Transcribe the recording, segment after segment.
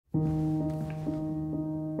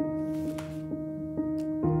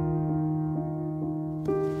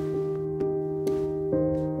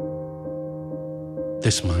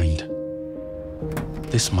This mind.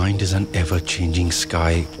 This mind is an ever-changing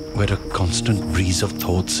sky where a constant breeze of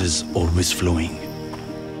thoughts is always flowing.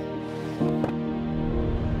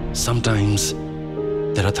 Sometimes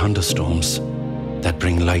there are thunderstorms that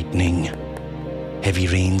bring lightning, heavy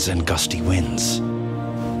rains and gusty winds.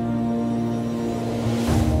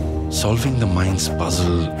 Solving the mind's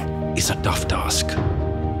puzzle is a tough task.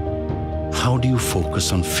 How do you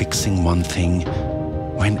focus on fixing one thing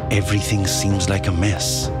when everything seems like a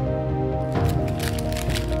mess?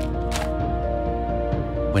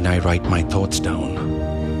 When I write my thoughts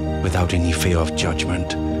down without any fear of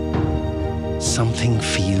judgment, something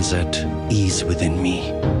feels at ease within me.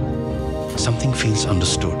 Something feels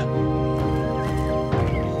understood.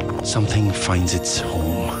 Something finds its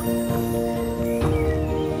home.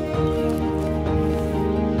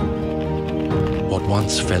 What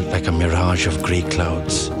once felt like a mirage of grey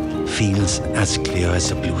clouds feels as clear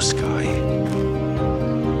as a blue sky.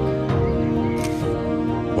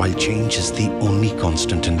 While change is the only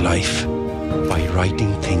constant in life, by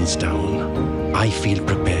writing things down, I feel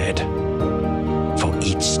prepared for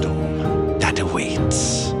each storm that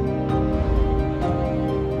awaits.